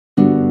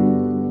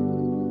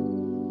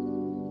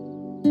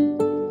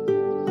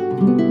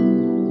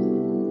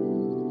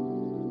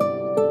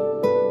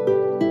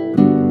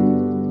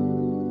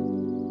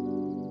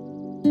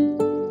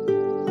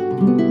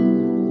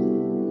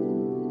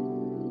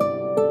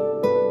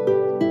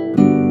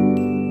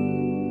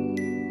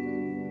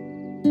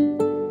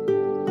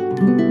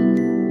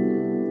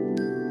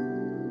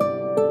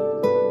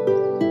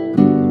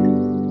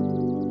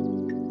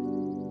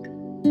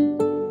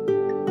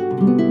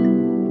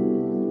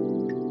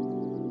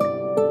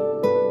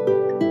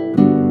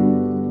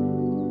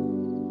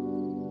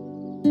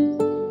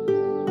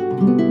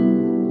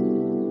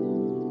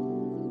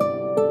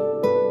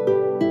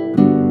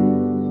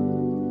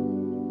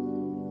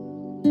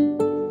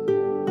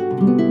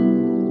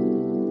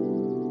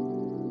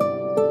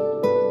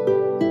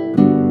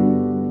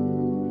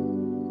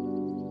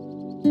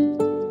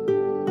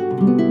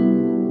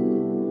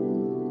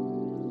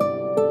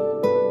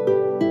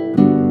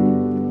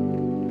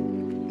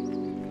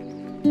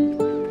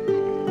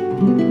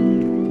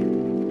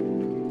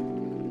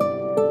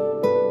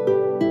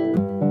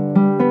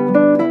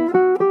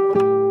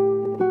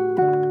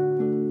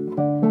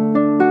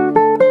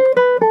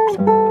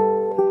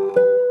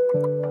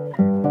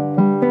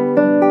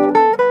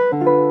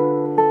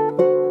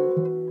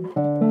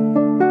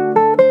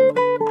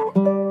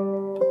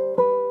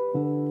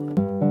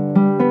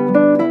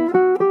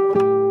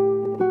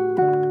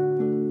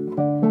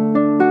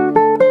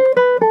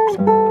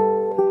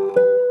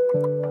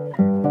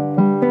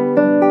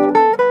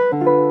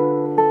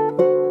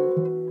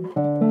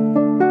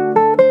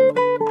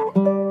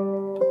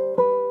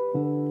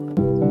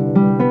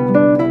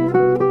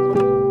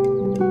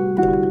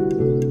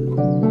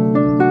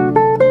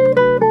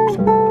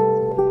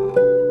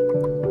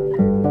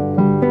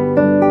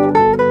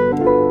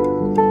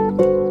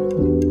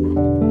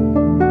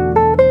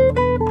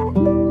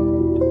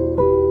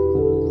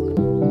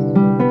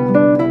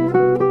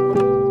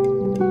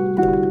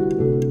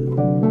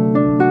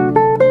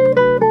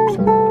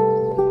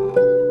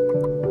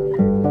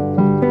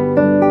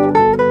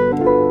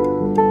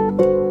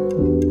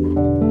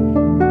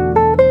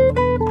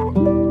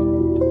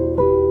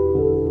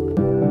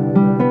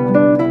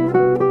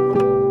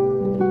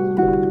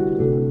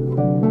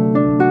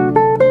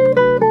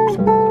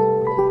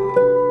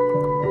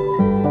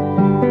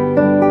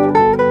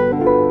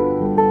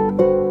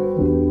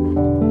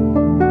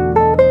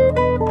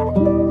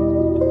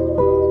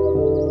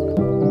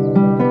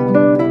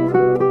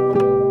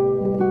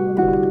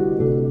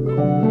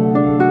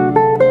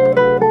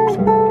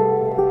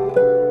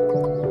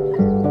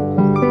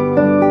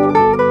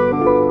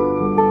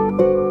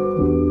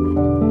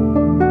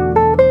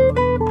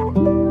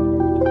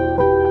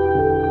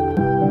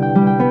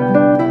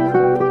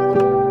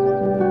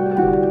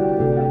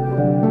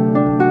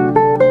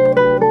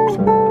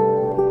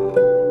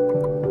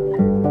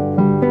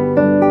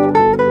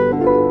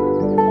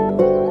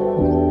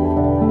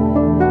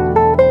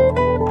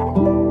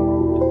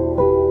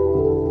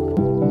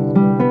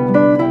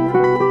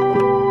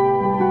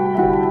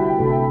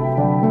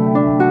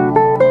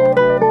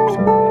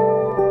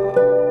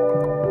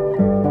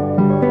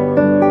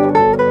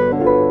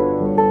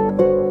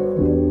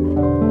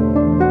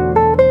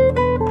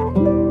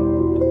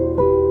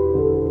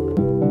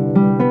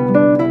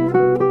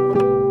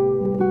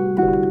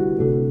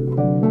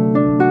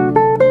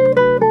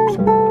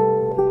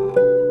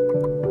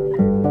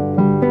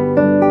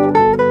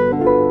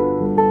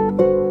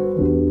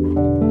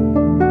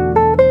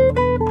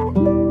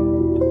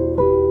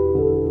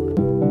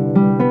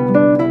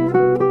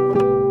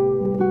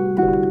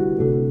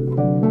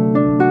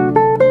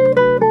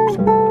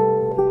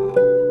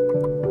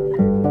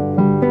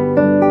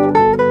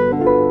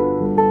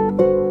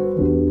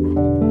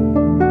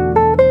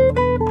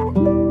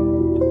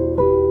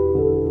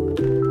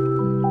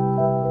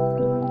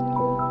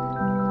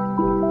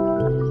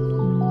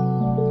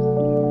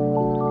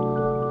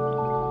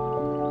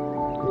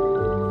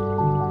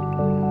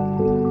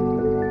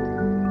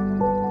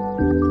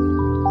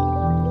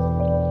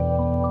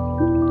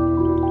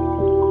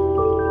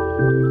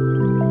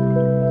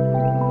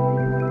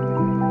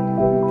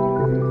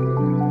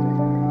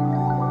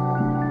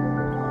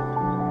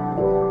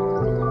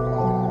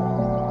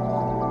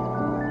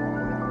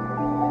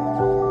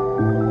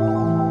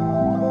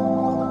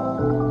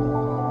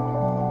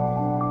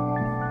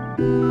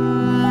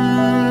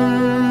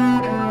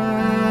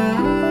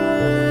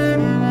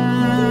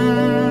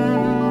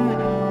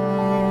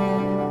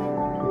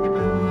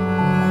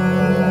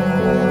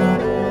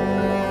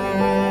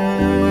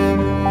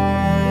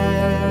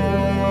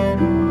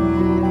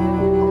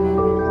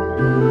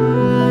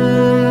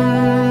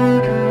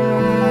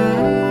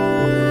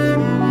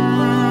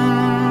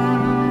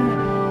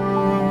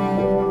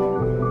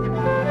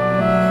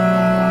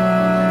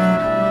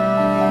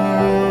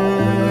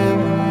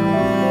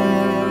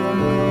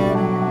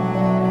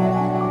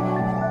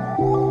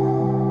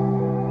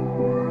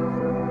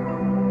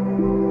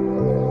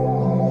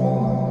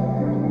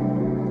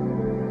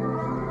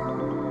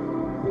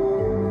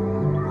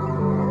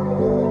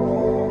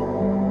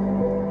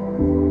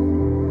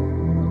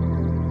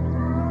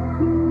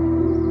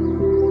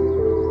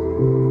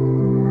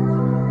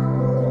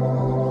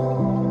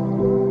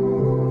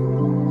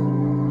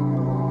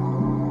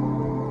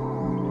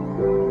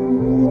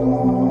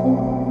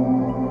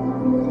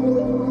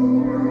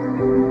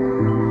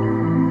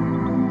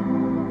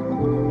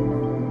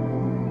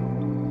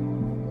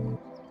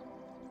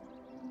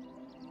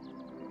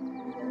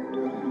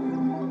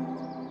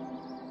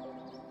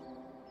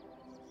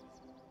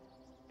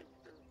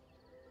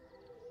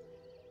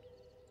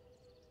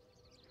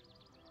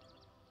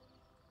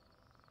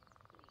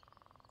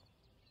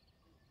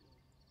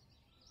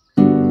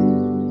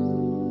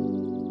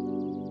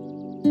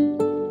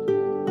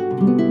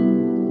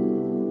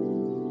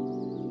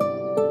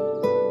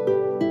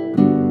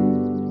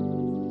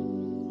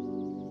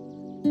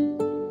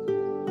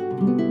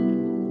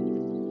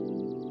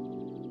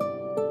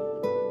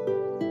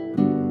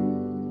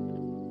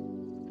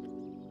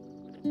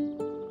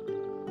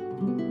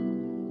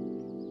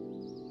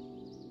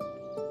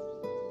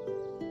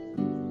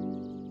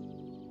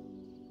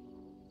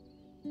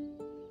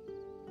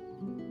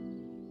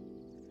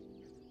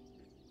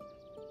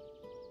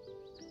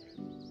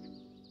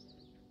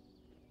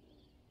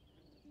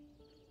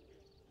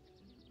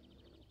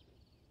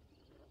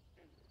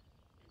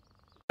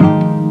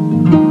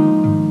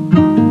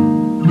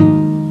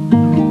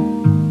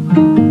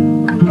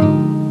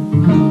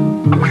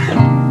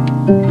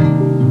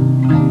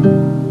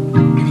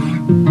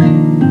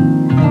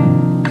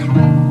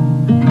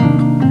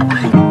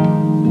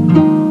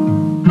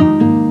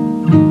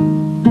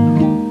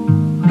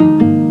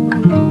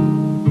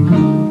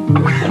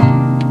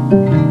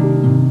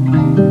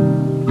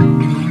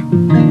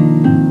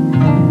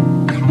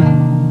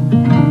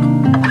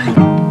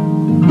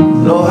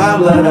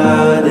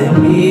hablará de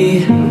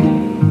mí,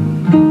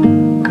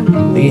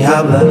 ni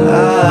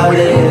hablará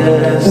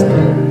de esto.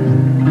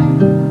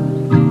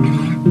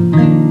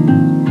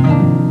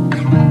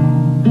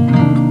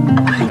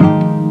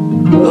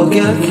 Lo que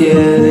él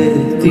quiere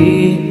de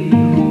ti,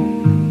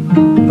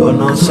 yo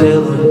no se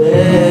lo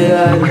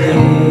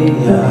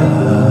negaría.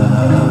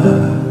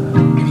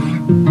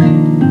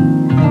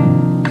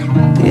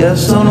 Y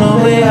eso no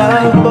me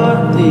ha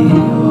partido,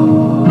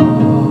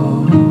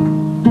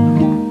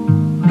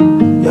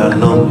 ya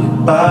no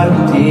me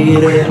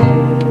partiré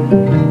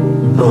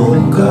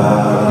nunca.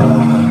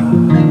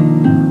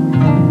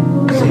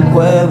 Si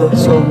puedo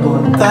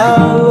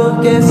soportar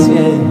lo que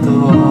siento,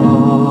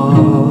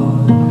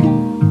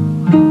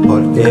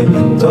 porque me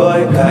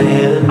estoy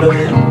cayendo.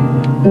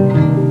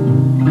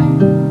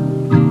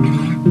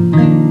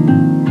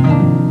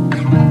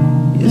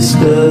 You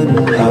stood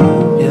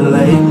up, you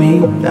laid me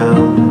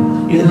down.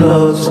 You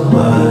know too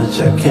much,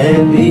 I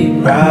can't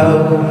be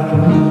proud.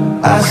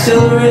 I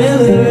still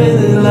really,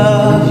 really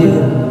love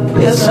you,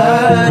 yes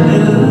I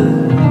do.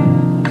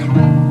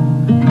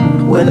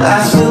 When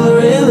I still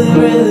really,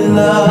 really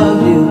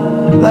love you,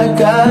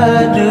 like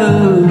I do.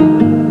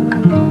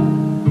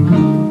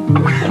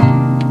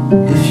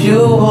 If you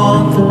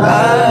want,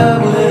 I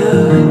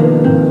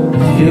will.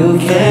 If you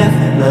can't,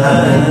 then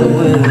I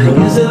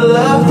will. Is it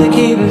love to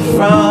keep it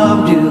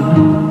from you?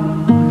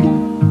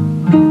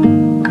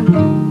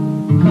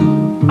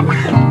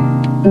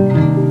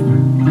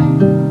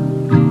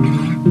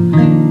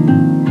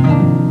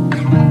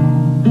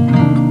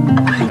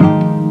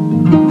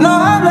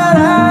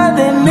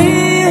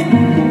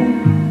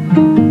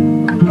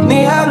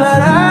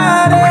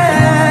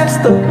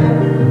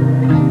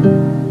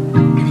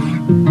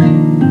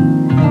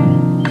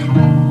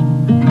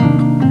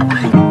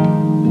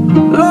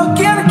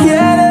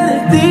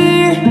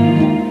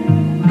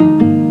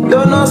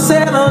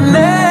 Se lo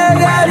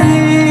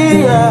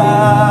negaría.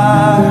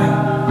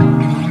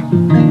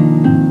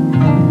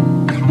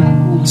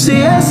 Si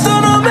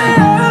eso no me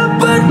ha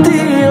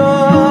partido,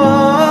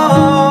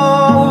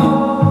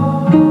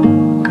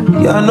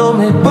 ya no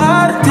me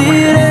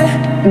partiré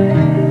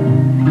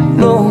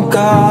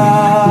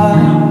nunca.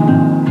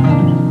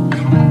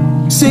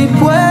 Si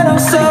puedo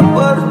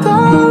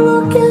soportar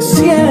lo que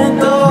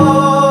siento,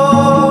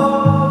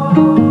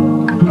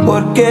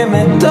 porque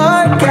me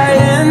estoy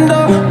cayendo.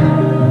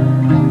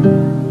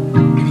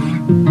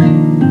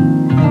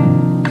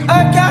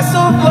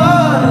 ¿Acaso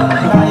voy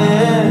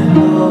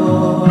cayendo?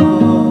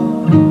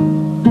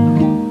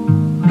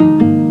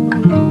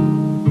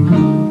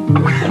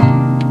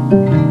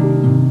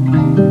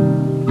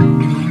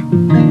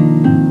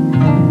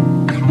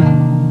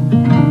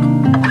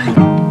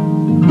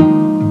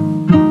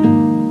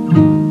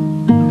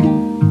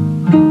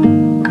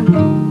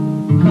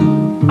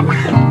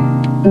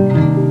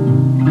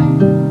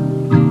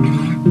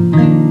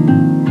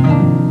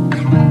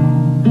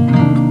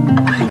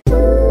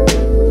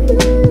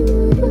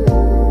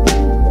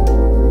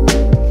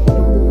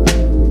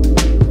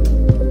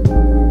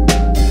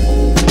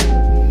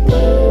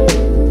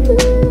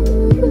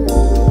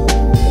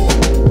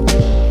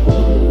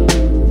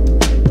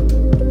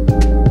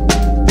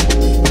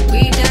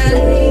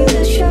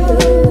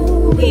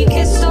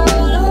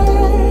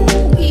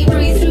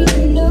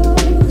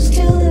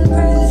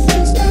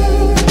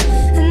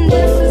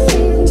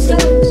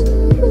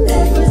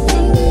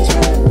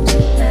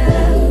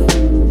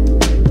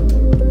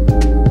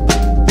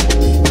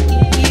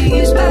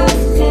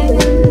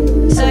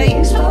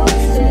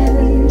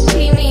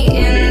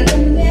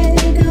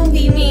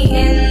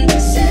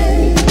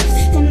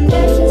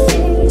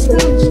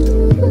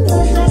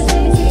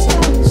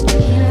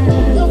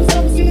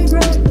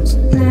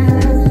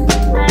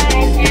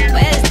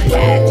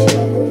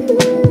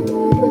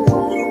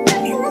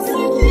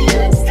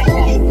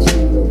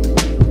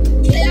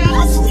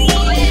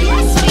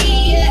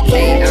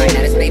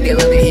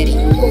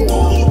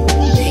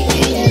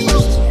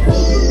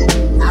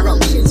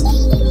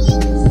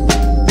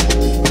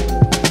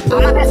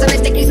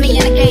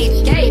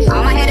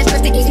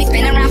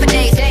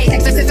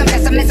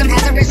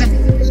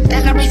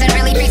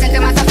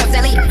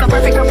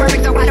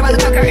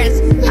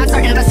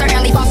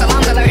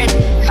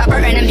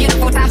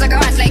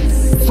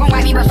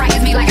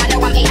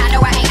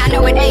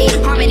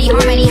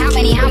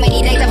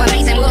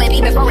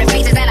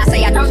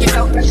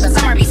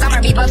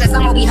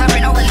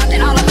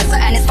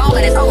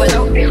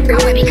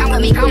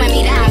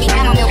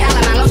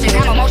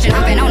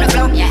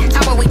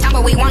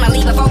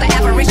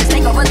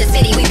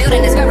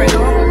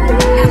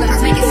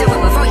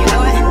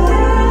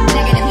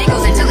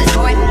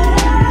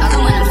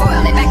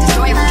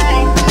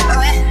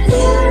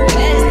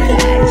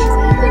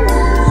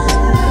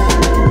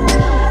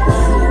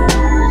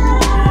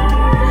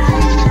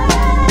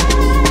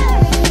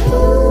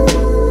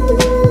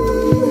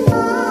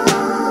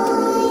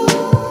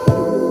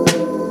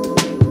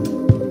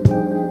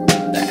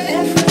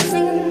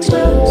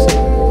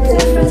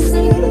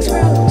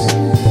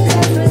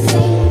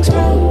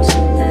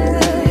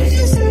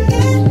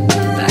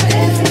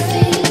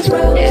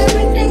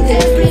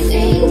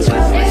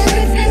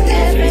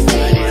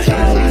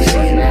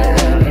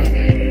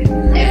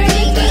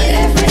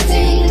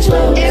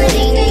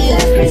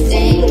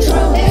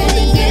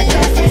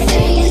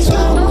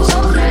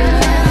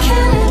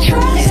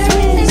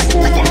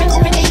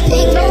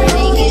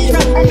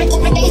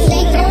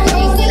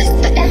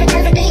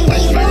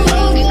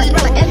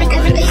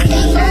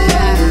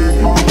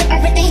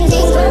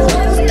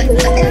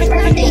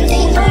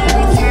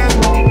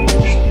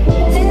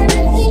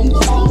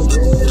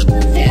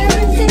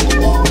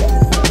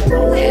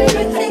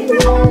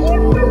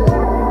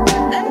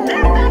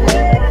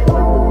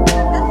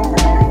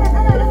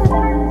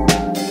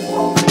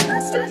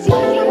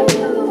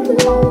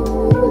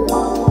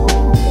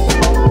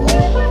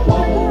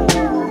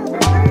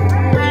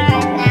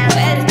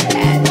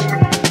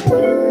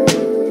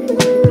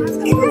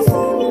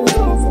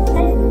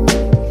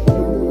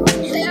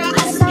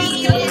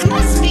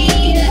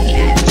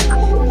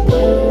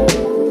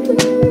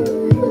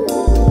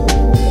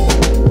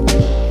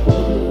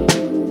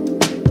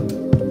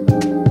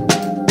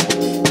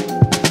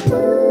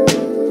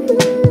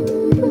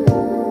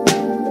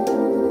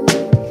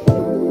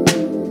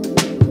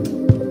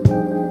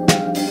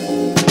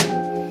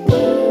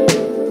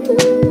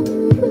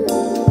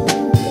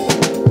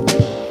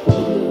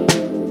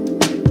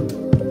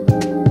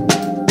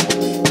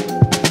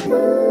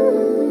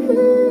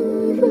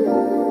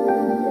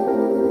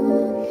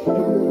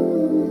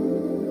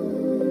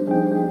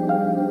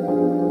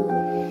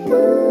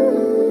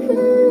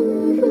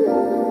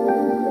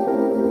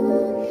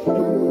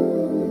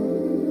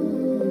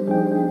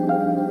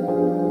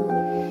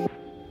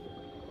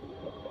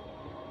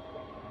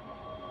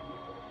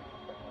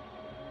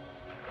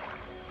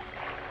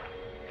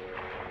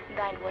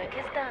 Thine work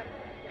is done.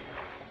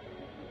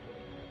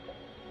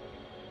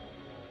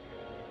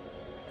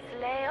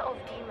 Slayer of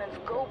demons,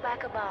 go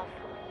back above.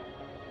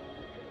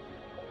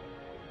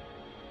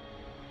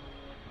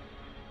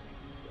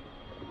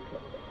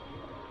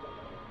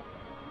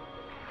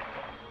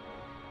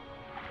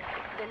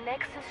 The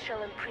Nexus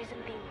shall imprison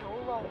thee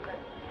no longer.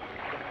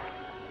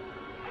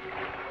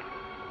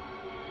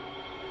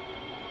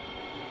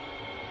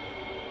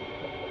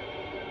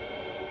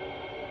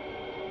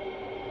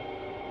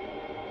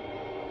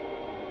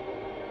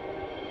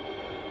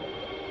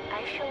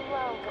 I shall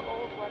welcome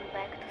old one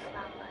back to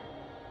slumber.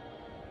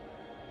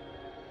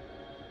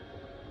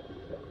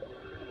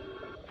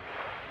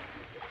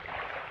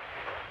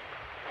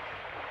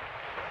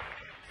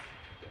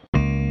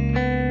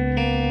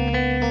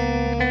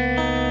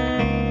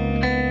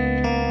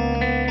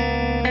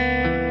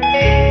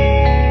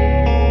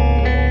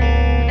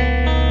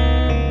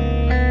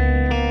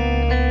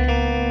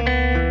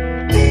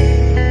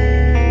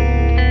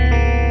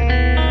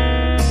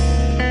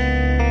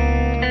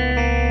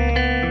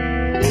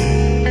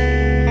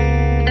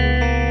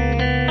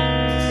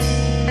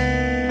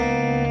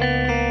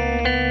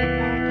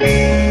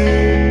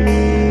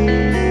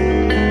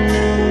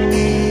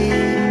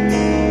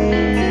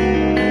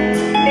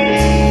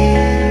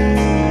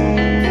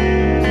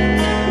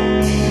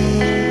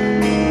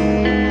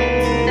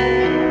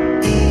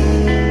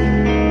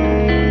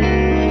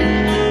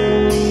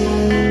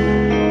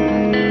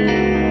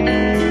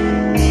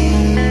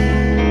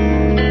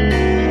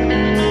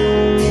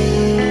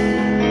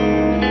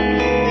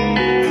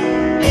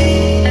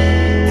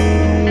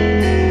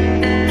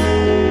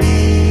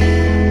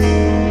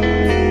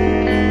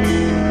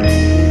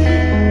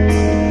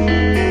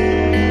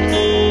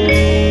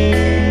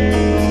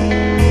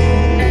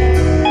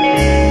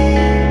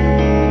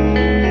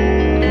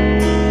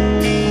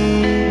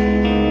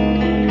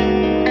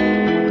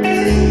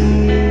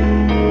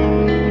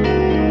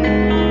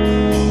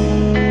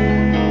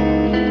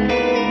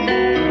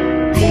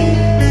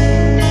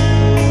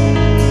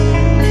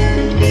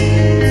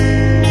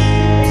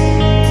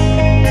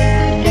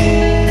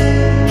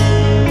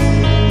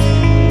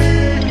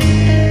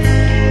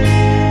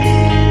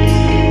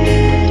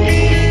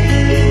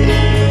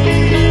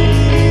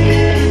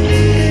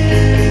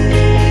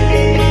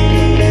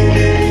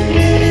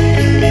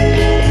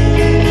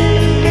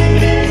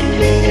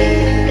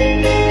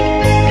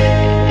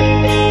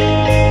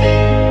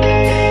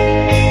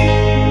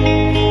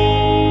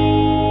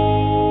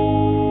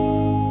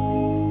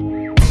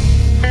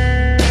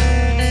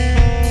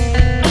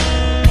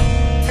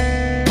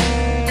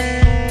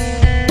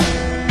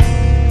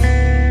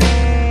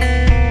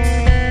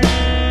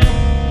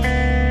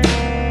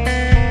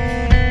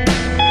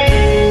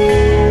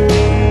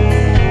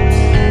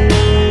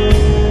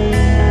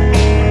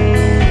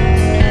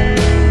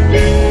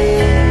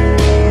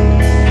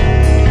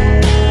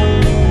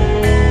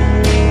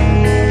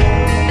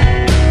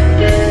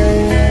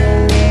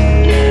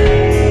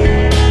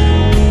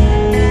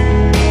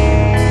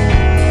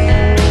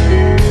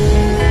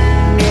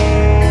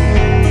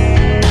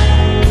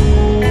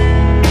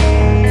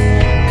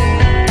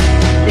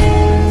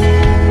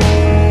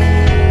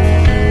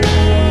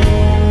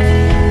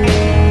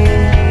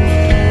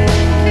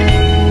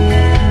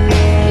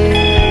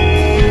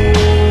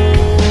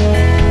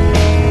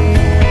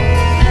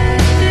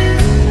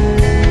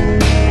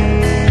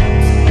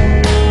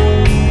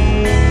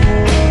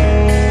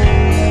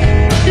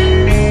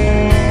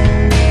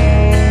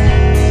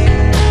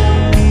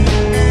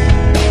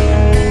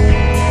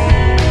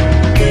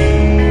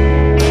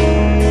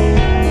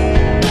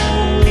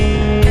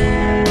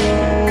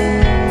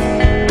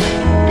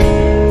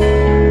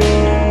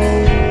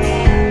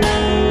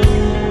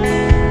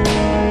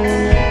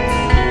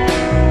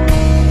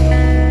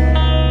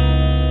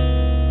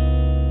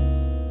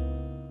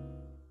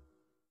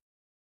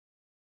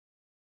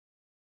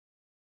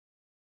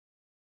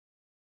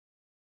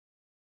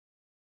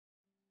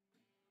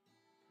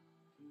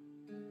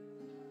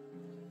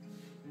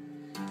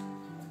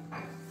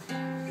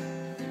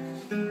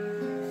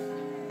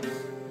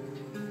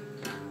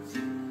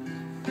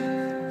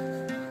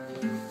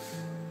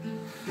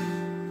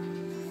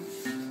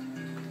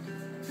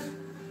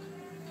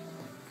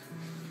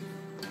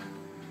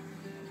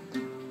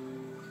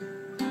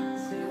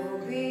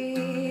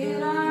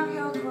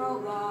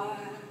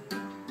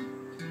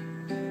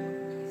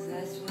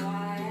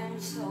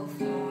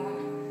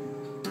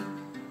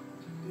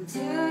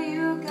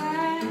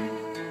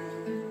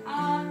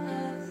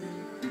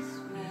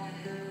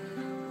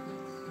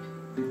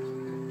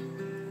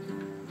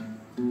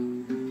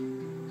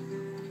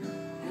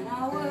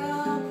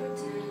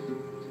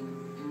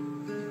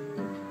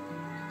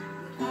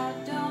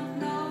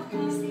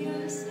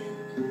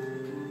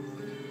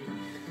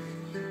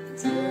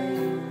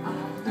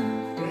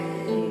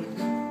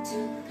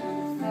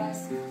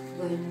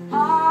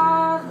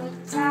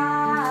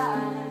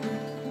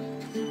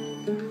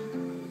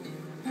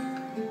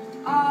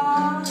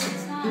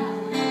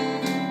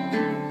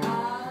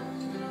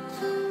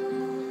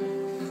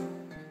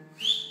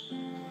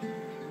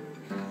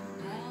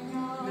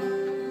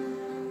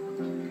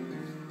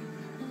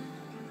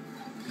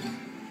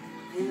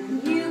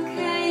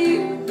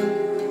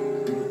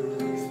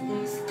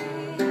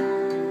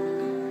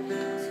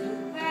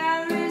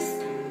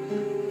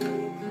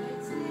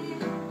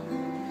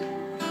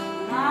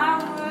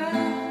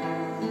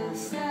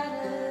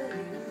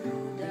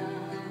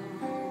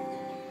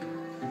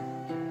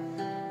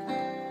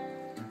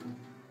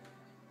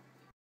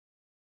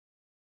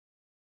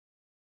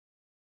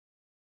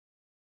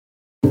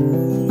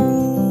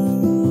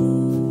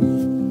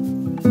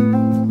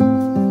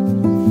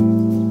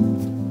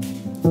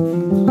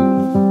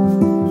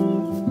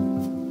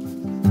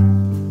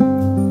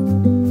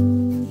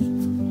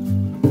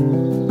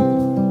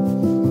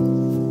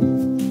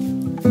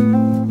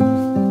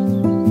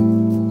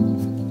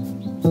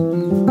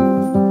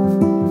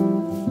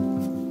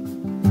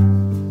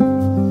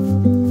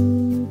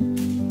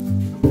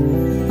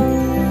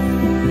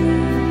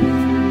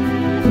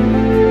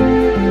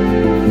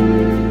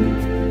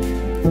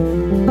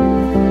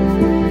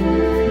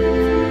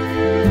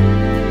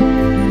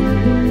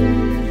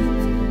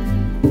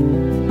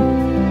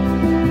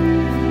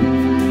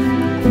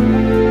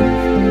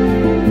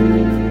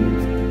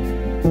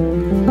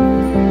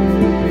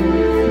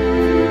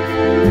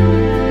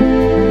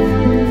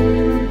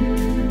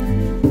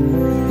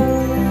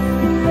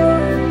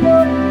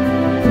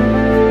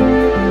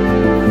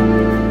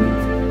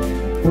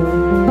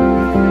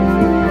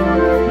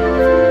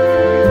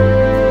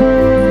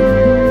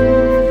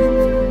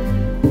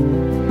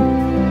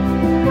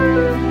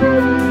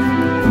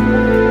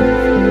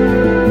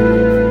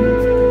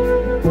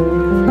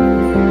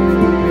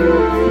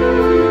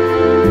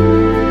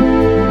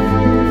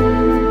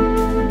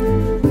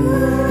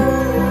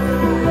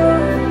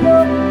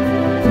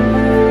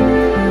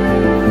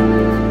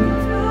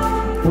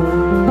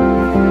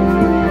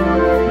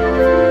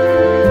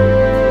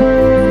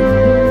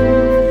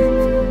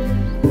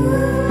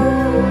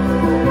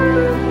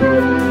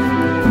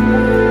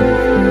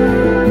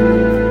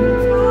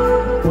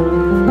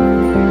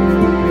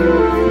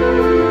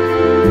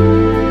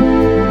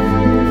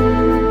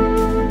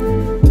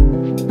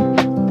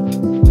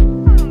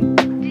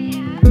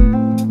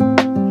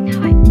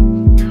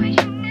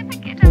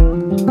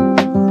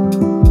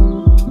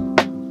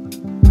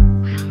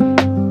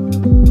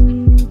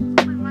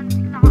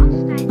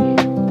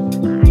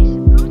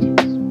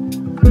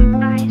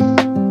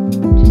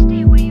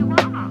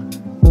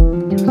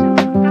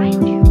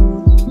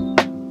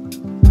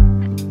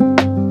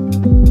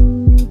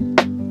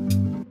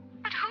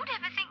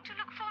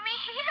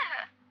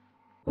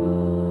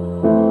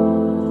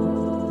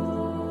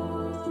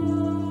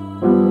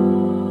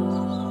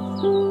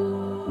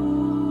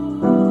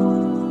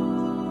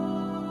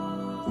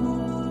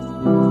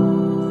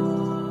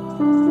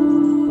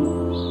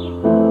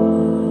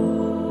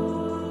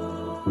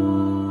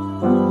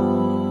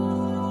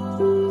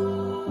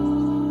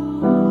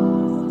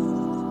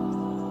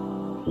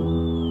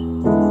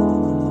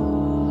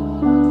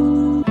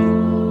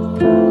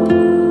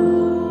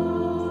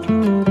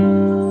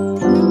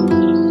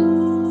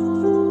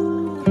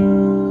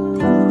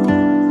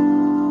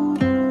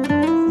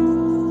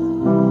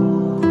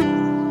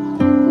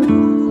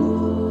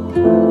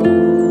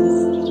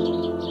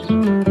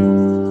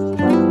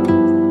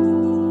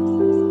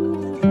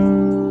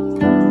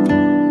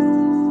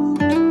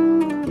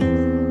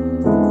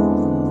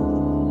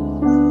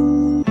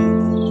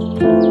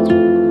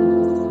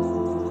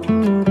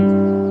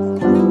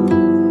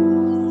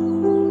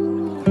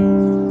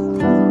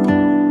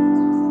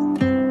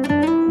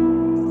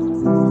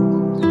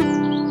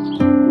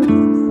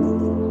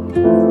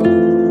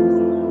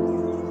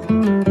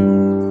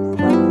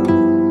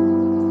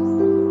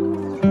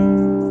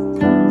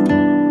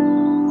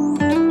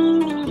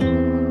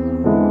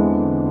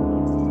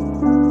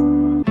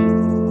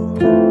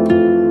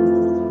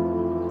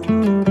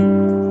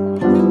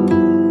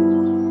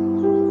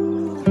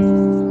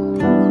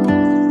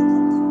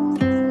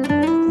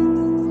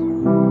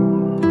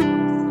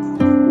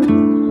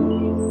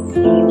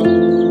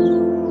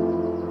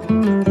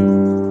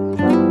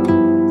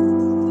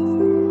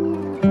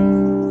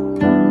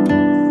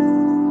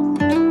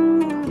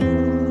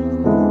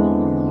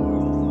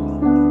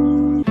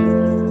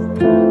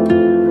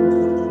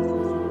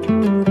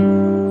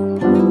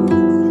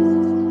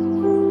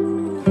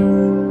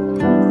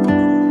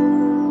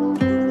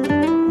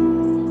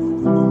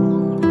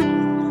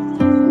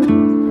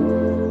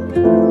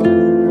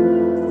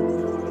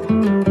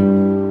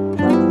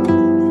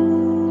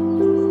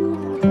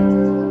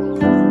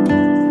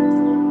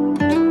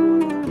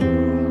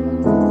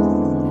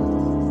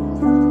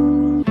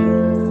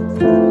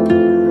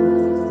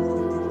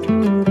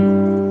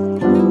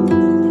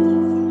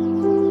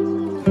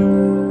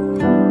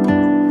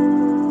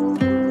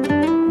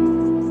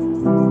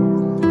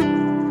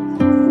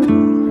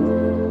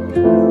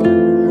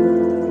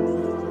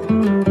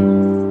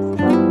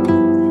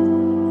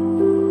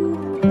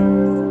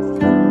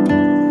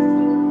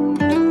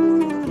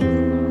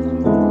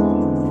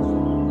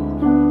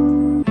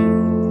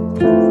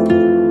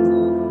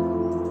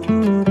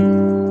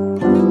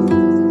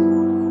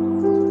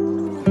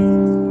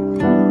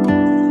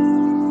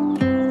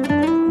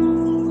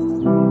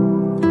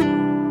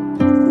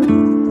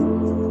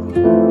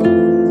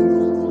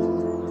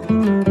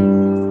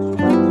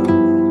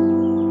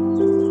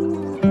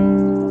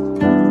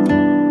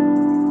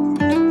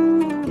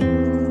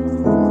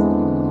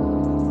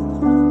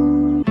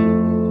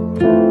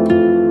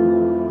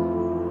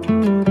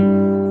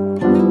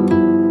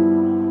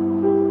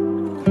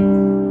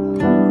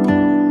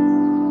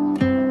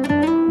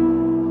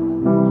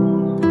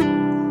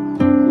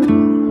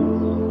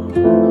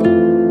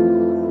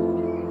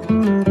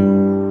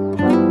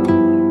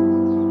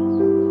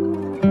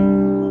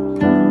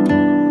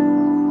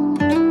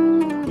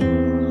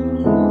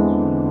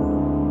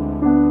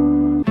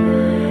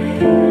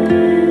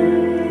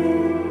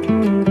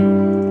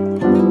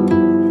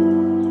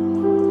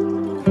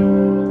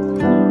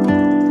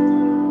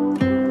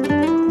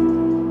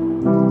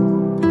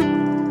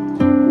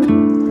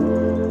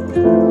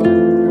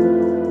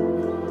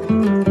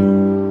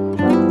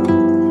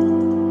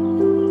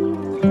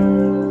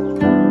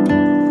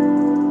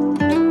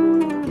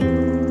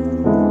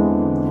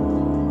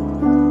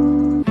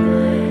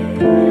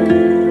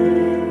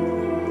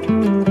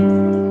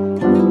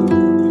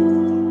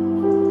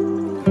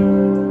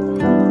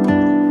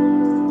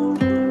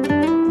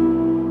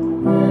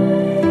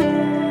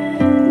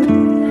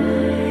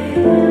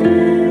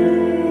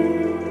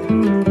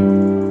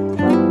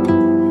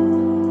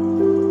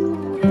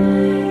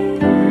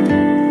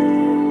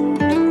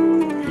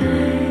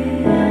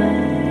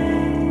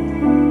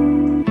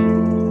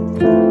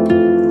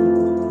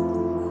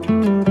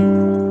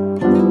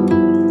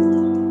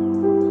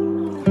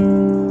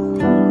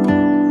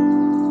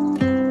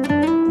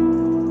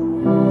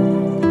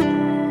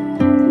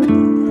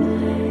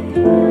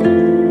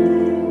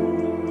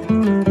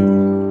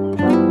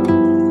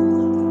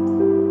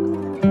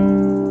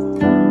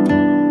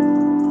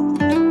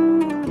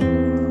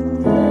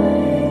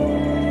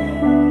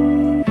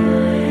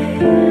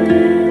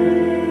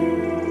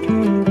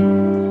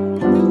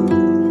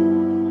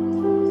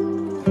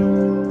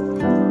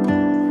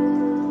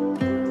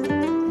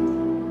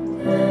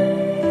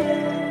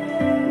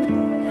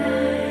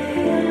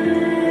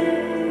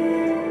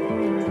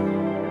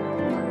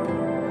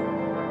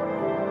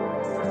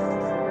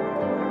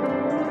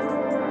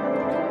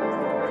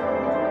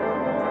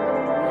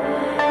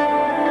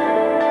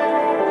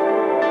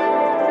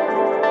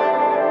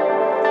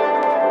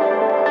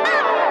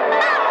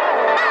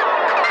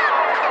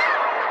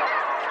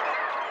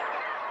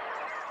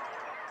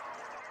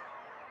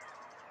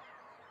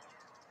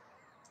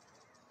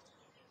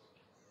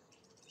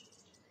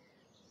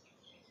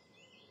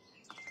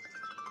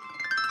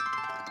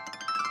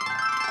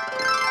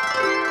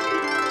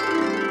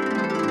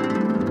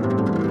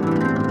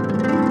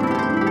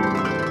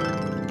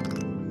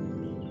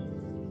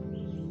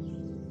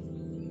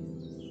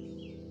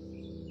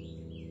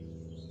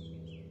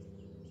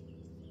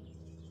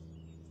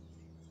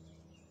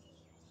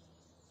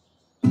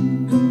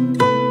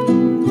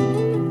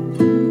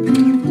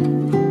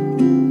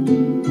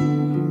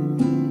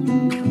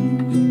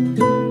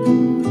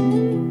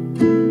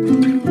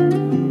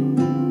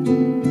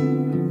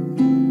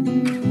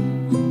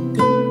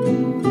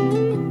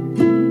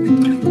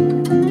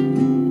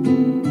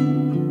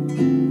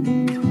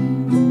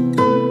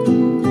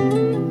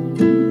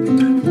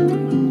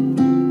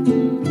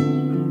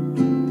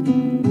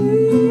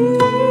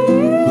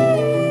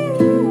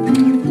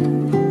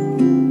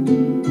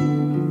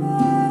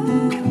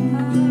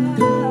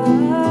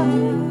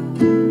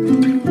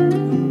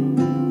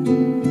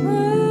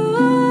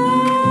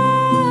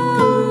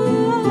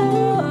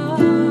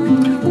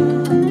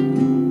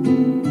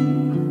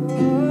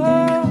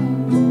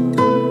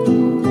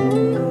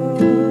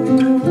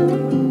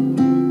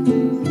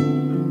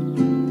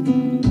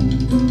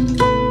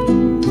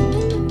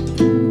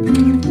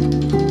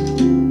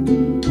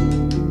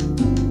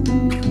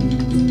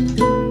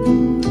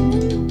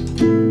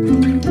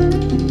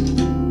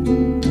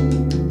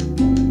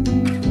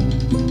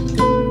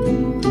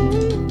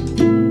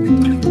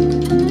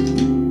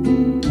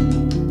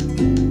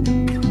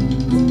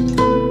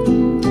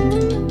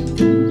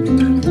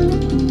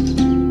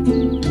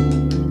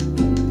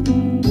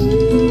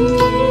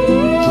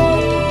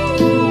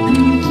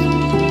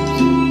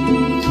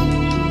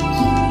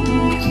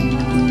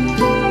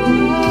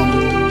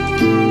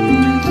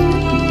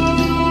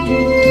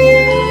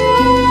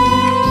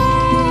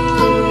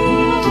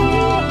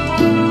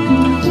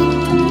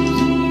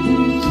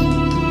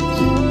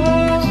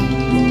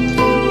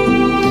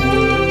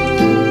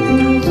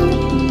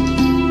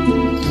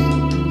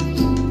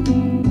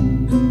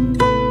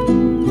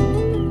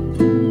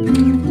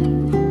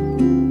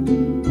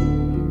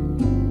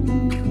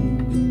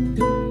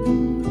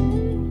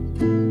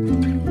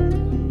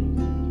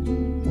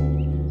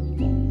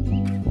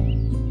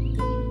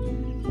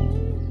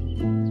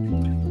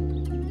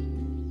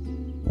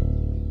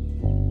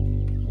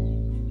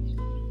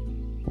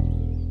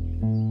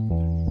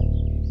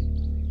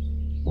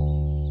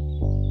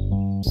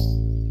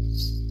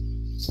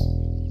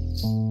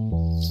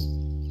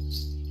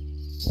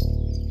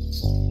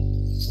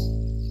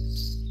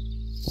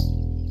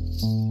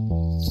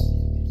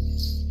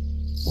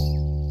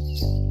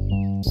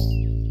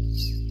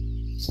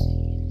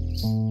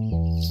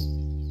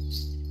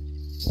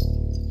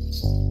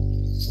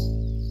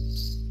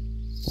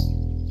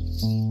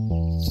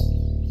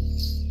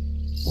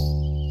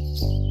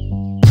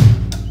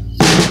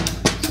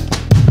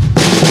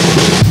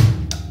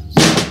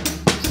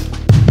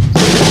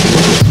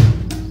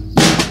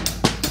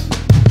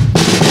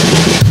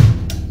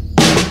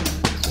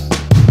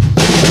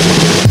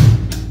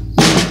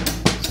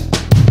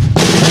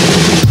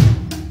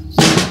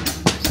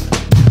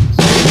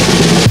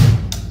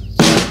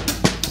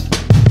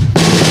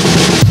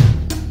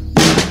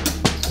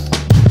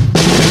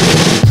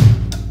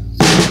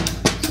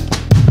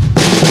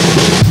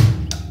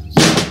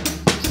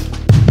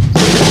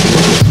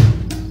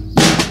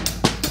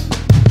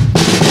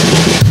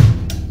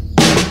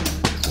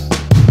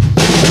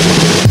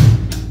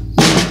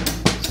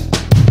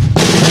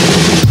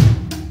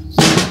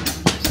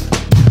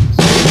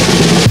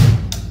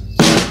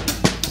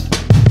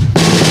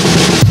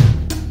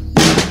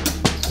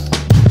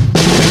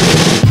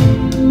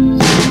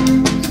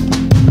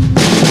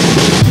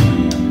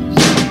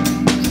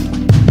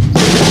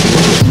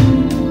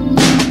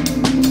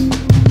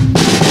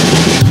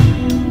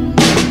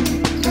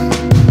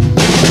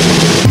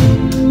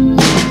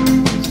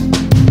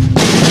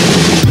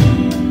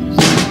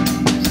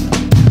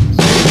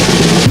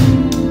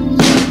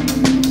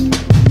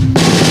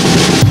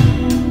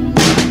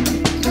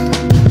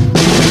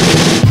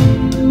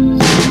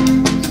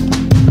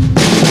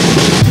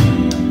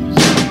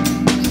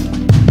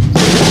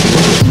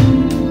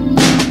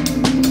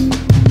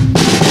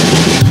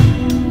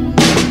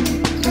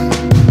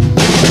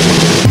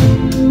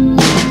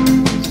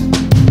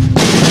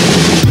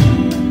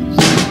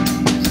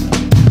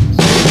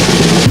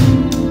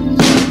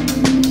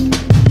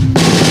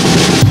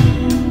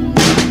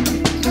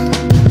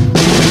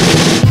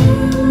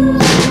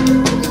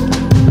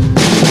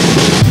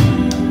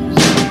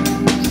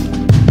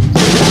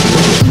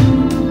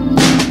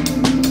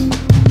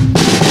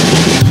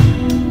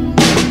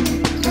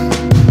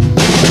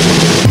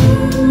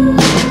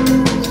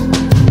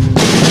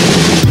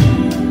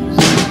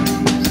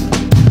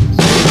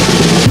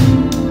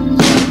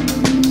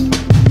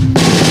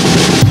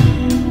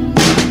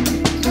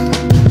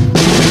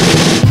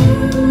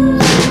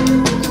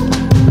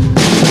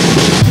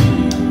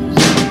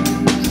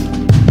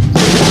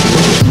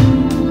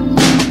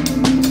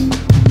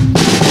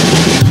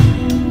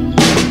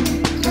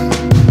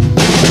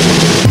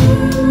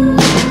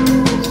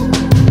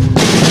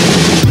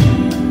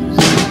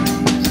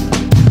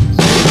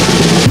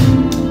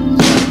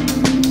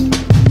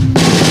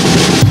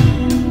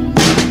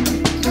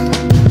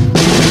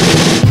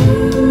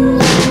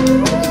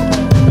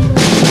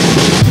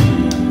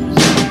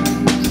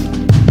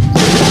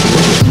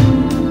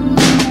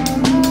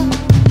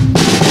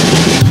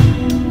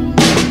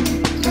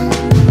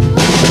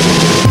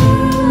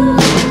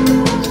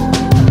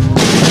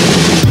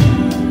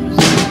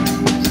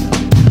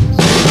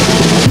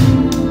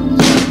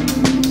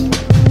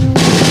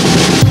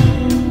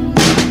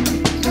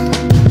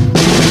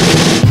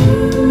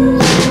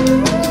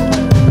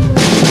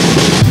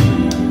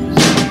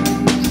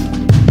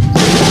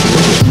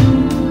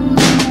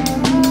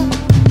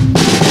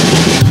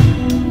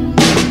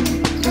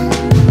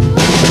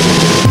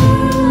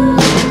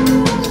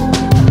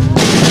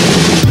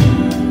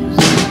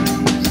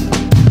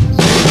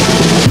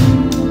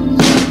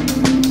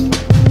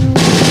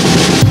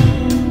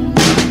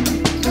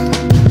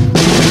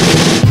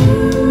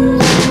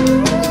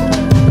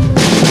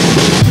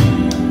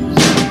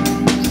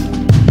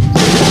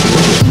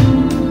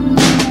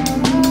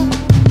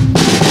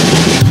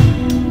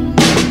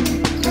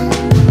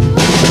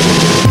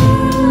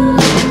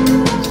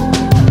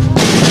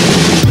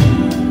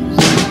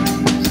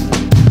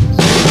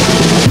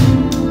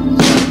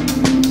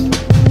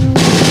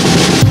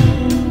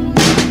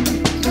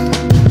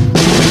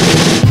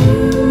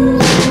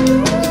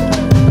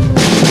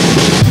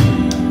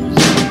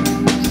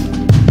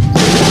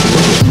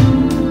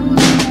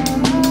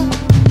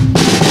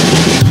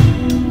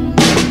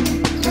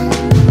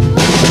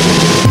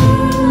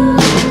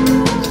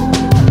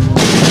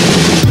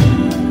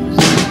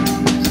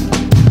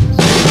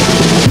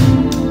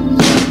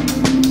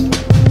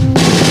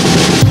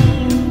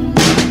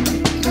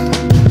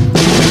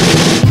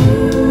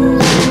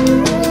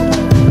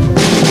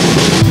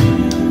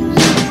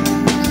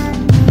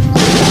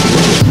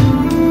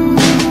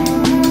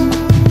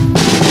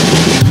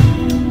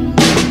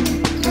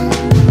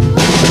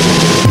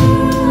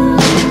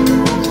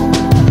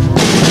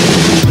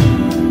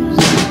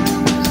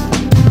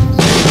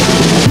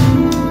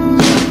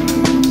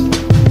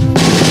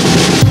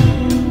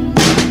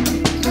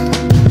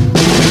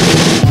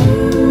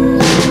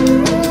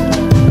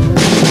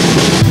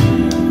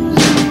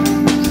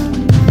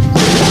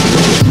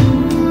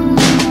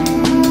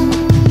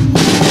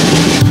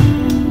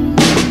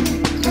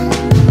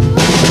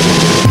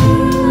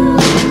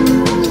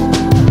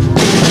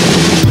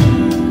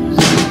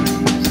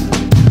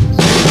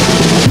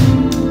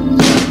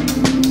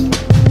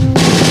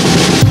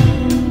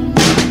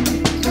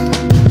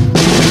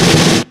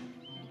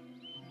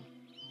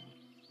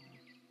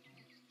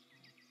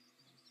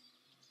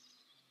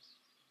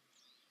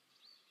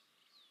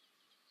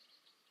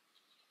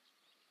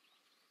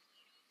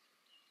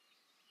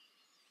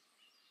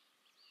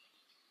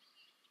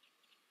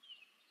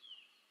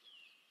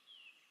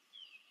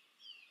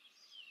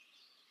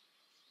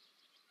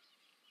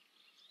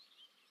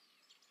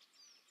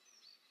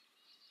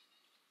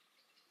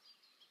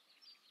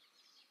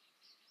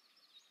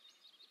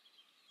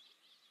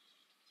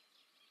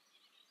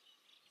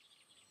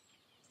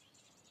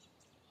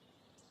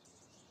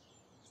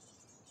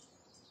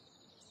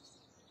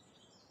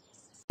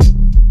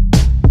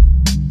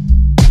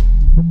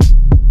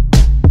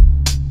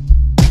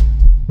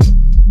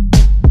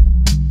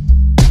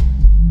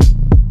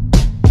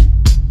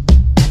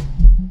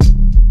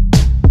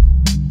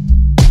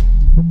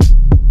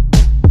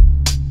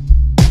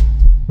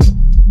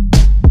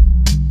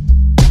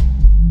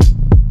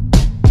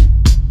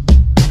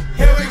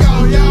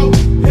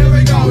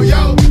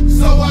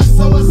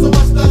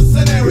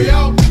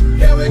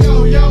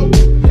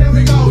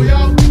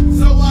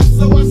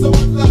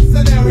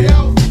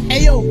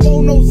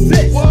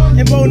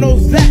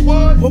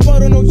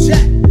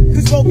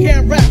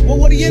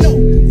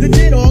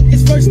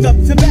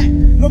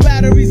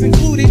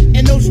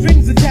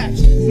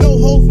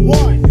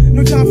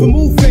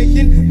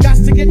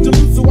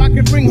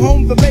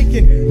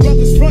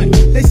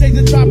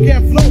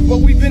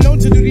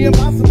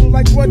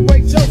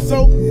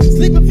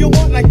 Sleep if you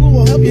want, like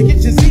we'll help you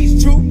get your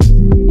Z's true.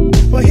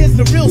 But here's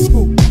the real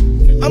scoop.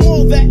 I'm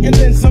all that and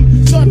then some,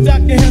 short, dark,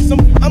 and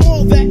handsome. I'm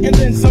all that and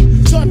then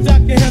some, short,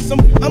 dark, and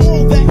handsome. I'm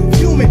all that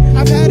human.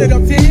 I've had it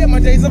up to here. My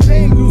days of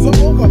pain dues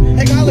are over.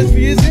 Acknowledge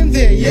me is in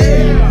there,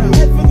 yeah.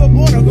 Head for the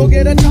border, go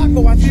get a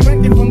taco. I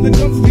direct it from the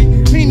jump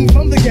street, meaning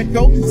from the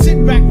get-go.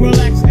 Sit back,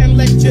 relax, and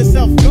let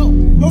yourself go.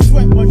 Don't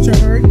sweat what you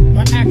heard,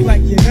 but act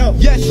like you know.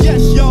 Yes,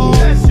 yes, y'all.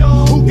 Yes,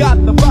 y'all. Who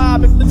got the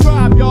vibe? It's the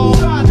tribe, y'all.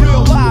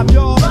 Real live,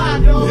 y'all.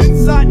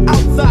 Inside,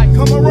 outside,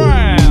 come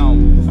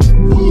around.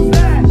 Who's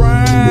that?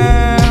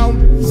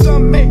 Round.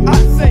 Some may I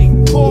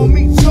say, call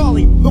me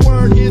Charlie. The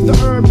word is the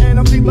herb, and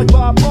I'm deep like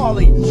Bob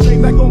Marley.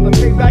 Stay back on the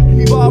payback,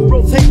 evolve,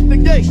 rotate the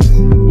gate.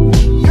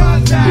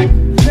 Contact.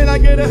 Can I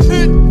get a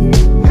hit?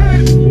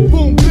 Hit.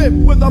 Boom, flip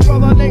with a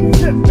brother named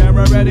Tip.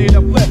 Never ready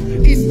to flip.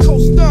 East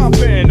Coast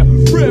stomping,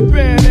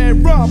 ripping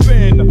and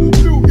romping.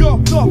 New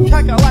York up,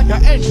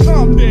 Kakalaka and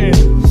Compton.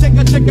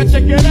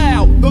 Check it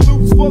out. The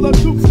loops for the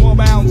dukes, more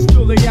bounds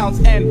to the ounce.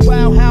 And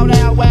wow, how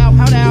now,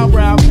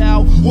 brow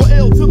cow. We're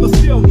ill till the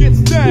steel gets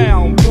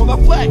down. For the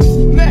flex,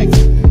 next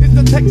is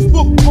the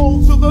textbook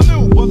old to the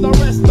new, but the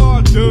rest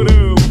are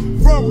doo-doo.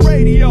 From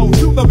radio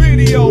to the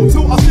video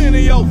to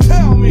Arsenio,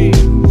 tell me,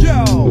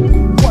 yo,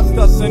 what's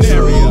the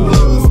scenario?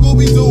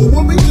 Scooby-Doo,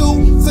 what we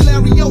do?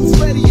 Scenarios,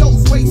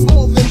 radios, waste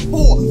more than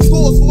 4.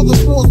 Scores for the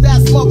scores,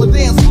 that's mother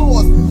dance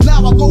floors.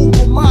 Now I go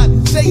for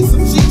mine, shades of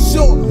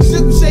G-Shore.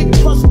 Ship shape,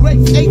 crush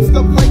grapes, eights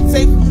the plate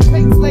tape.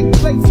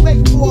 Plates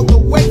make for the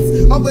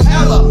weights of an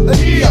Ella, an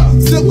ear.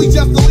 Still we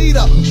just the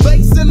leader.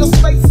 Base in the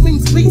space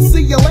means peace,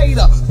 see you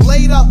later.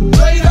 Later,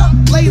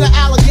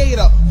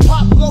 alligator.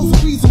 Pop, blow,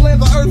 squeeze, where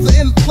the earth's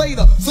an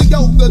inflator. So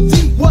yo, the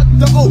D, what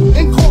the O?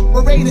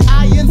 Incorporated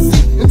INC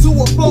into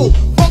a flow.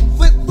 Funk,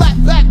 flip,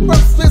 back,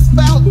 first fist,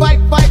 foul, fight,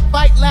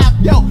 laugh.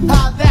 Yo,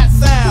 how that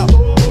sound?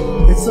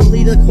 It's a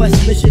leader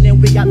quest mission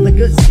and we got the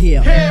goods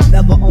here.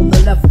 Never on the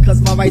left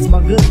cause my right's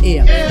my good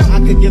ear. I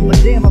could give a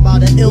damn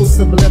about an ill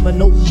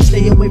subliminal.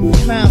 Stay away from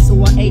crime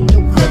so I ain't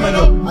no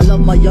criminal. I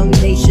love my young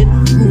nation,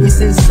 groovy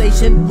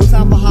sensation. No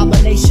time for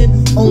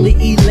hibernation, only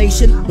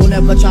elation. Don't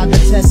ever try to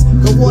test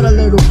the water,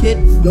 little kid.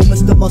 Yo,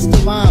 Mr.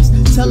 Busta Rhymes,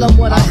 tell them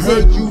what I did.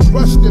 Heard you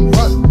rushed and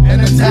bust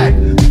and attacked.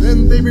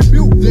 Then they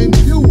rebuked, then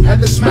you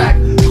had to smack.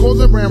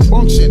 Causing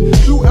rambunction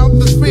throughout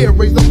the sphere.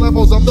 Raise the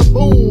levels of the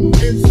boom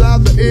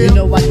inside the air. You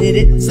know I did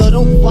it, so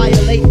don't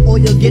violate or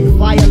you'll get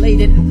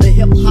violated. The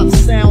hip-hop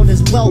sound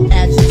is well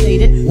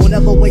agitated. Won't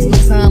ever waste no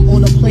time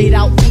on a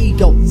played-out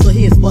ego. So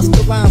here's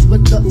Busta Rhymes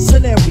with the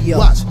scenario.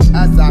 Watch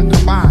as I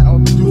combine all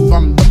the juice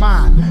from the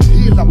mind.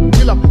 Heal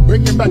up,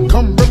 bring it back,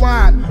 come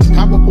rewind.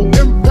 Powerful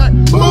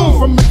impact, boom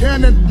from the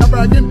cannon. I'm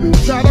bragging,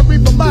 try to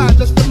read my mind,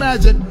 just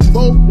imagine.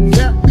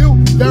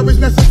 Vocabulary is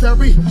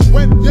necessary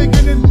when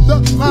digging in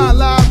my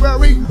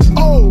library.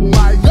 Oh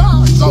my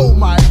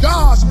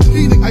gosh,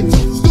 eating I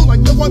took still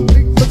like the one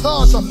thing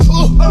Natasha.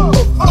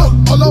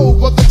 All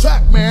over the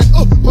track, man.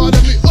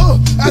 Pardon me,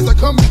 as I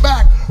come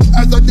back.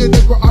 As I did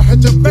it, I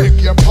had to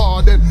beg your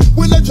pardon.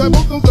 When I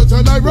travel through the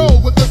turn, I roll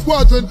with the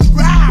squadron.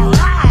 Row,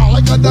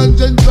 like a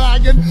dungeon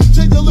dragon.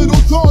 Change your little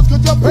drawers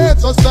cause your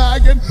pants are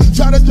sagging.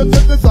 Try to jump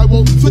in this, I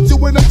will put you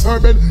in a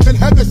turban and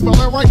have it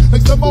smelling right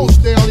like the most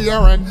stale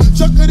urine.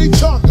 Chuckity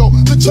choco,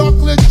 the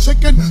chocolate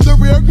chicken, the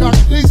rear cock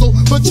diesel,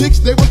 the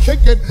chicks they were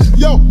kicking.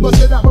 Yo,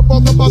 bust it out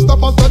before the bust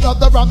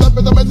another round. The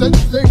rhythm is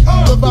instinct,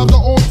 the vibes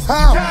are on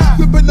time.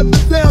 Ripping up the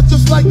sound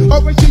just like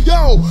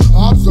Horatio.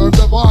 Observe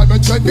the vibe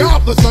and check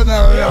out the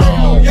scenario.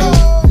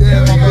 Yo.